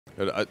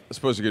I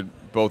suppose you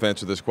could both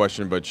answer this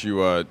question, but you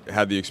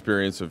had the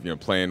experience of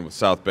playing with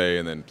South Bay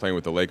and then playing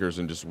with the Lakers,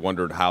 and just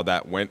wondered how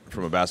that went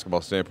from a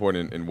basketball standpoint,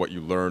 and what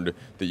you learned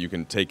that you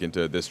can take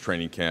into this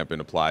training camp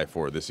and apply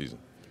for this season.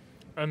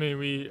 I mean,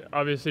 we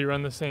obviously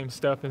run the same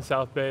stuff in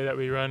South Bay that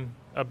we run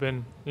up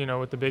in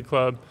with the big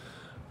club.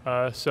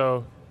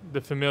 So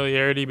the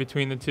familiarity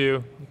between the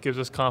two gives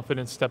us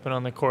confidence stepping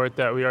on the court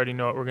that we already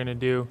know what we're going to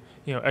do.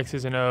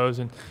 X's and O's,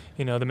 and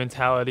the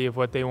mentality of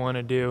what they want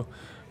to do.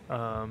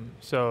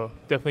 So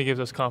definitely gives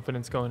us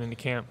confidence going into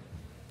camp.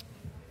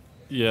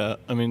 Yeah,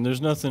 I mean,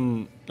 there's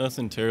nothing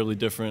terribly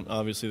different.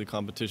 Obviously, the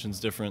competition's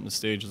different, the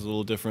stage is a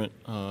little different,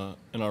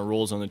 and our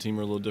roles on the team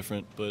are a little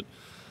different. But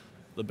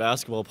the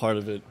basketball part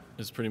of it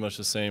is pretty much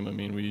the same. I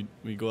mean,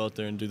 we go out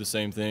there and do the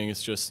same thing.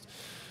 It's just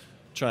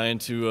trying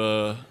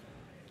to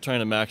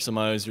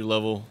maximize your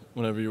level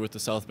whenever you're with the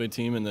South Bay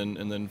team, and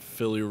then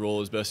fill your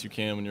role as best you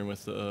can when you're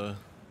with the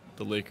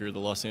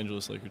Los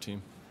Angeles Laker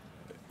team.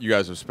 You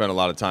guys have spent a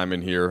lot of time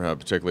in here,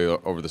 particularly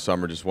over the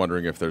summer. Just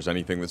wondering if there's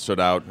anything that stood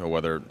out,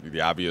 whether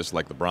the obvious,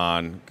 like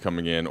LeBron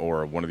coming in,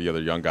 or one of the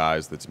other young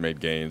guys that's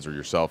made gains, or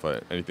yourself.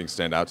 Anything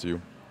stand out to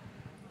you?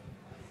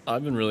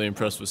 I've been really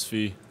impressed with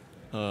Svi,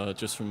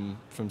 just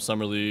from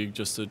summer league,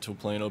 just to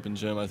play an open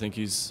gym. I think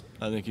he's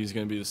going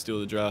to be the steal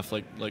of the draft,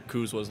 like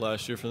Kuz was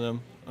last year for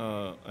them.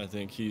 I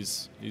think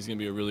he's going to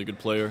be a really good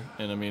player,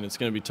 and I mean, it's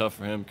going to be tough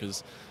for him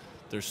because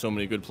there's so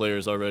many good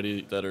players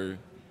already that are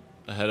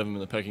ahead of him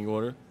in the pecking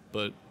order.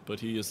 But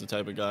he is the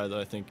type of guy that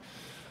I think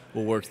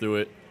will work through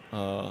it,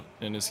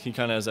 and he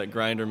kind of has that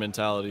grinder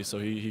mentality. So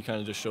he kind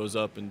of just shows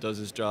up and does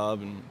his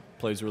job and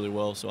plays really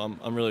well. So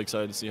I'm really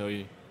excited to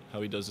see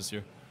how he does this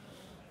year.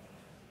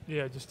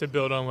 Yeah, just to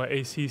build on what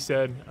AC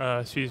said,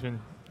 she's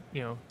been,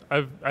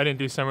 I didn't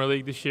do summer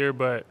league this year,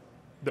 but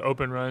the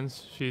open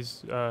runs,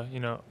 she's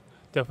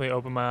definitely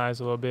opened my eyes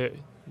a little bit.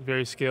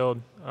 Very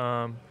skilled,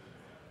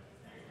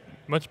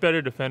 much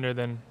better defender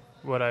than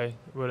what I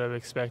would have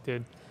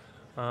expected.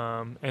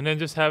 And then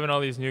just having all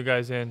these new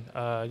guys in,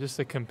 just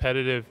the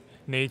competitive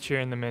nature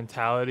and the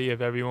mentality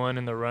of everyone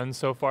in the run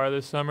so far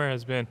this summer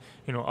has been,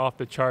 off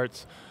the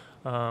charts.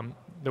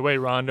 The way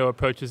Rondo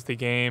approaches the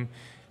game,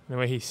 the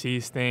way he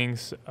sees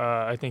things,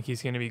 I think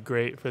he's going to be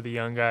great for the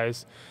young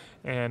guys.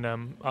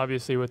 And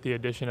obviously with the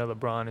addition of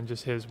LeBron and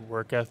just his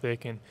work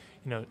ethic and,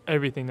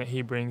 everything that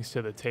he brings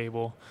to the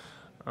table.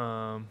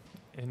 And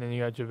then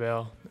you got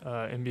JaVale,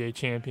 NBA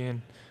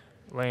champion,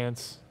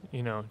 Lance,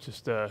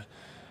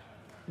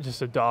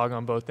 just a dog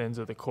on both ends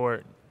of the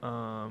court.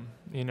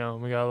 We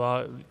got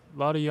a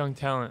lot of young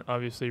talent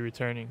obviously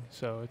returning,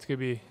 so it's gonna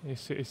be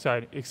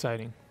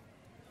exciting.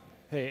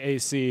 Hey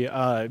AC,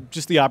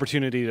 just the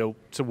opportunity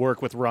to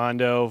work with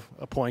Rondo,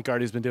 a point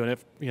guard who's been doing it,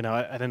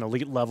 at an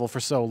elite level for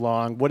so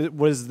long. What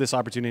does this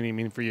opportunity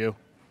mean for you?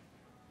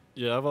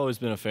 Yeah, I've always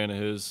been a fan of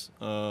his,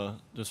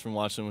 just from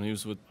watching when he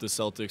was with the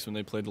Celtics when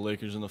they played the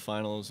Lakers in the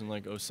finals in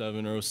like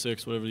 07 or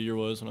 06, whatever the year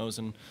was, when I was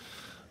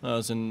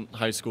in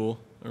high school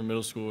or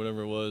middle school,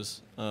 whatever it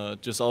was.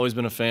 Just always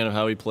been a fan of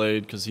how he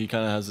played because he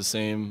kind of has the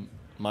same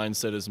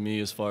mindset as me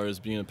as far as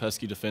being a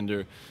pesky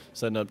defender,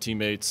 setting up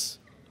teammates,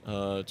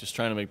 just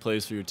trying to make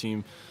plays for your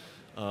team.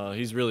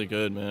 He's really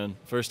good, man.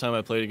 First time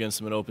I played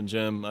against him at open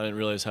gym, I didn't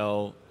realize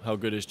how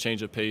good his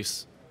change of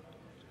pace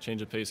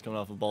coming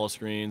off of ball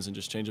screens and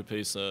just change of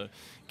pace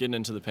getting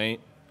into the paint.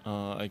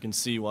 I can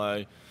see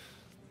why,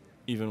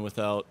 even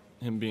without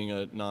him being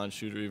a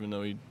non-shooter, even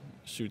though he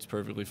shoots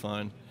perfectly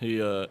fine,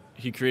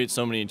 he creates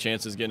so many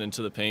chances getting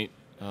into the paint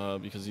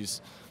because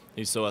he's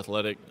so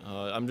athletic.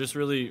 I'm just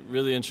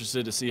really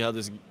interested to see how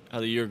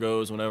the year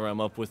goes whenever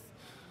I'm up with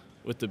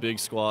the big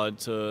squad,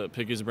 to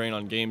pick his brain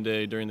on game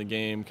day, during the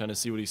game, kind of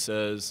see what he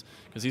says,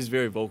 because he's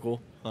very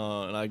vocal,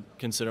 and I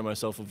consider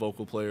myself a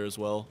vocal player as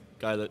well.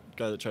 Guy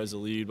that tries to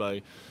lead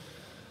by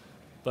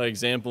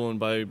example and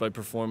by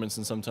performance,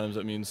 and sometimes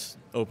that means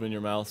opening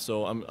your mouth.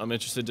 So I'm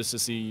interested just to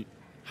see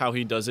how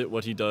he does it,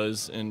 what he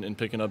does, and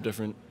picking up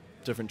different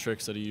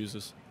tricks that he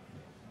uses.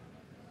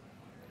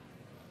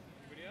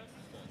 Did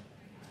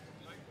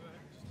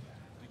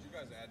you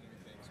guys add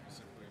anything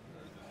specifically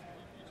for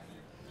each of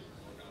you?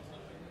 Work on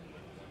something,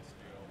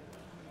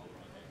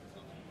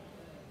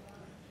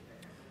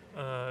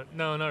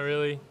 No, not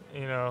really.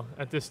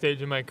 At this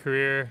stage of my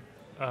career,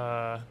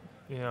 I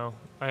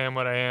am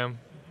what I am.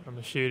 I'm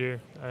a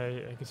shooter.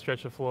 I can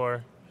stretch the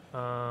floor.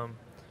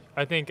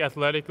 I think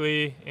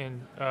athletically,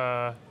 and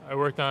I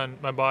worked on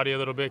my body a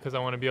little bit because I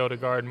want to be able to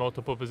guard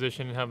multiple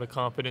positions and have the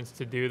confidence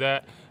to do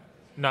that,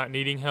 not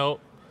needing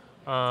help.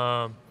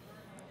 So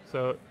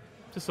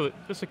just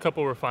a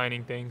couple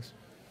refining things.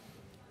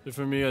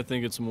 For me, I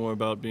think it's more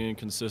about being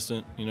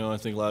consistent. I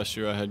think last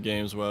year I had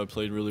games where I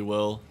played really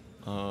well.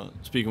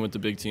 Speaking with the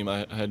big team,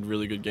 I had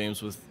really good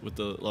games with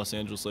the Los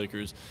Angeles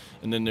Lakers,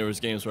 and then there was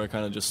games where I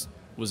kind of just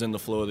was in the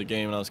flow of the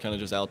game and I was kind of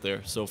just out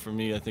there. So for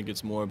me, I think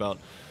it's more about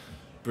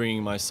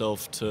bringing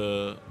myself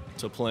to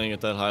playing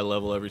at that high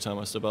level every time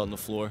I step out on the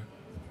floor.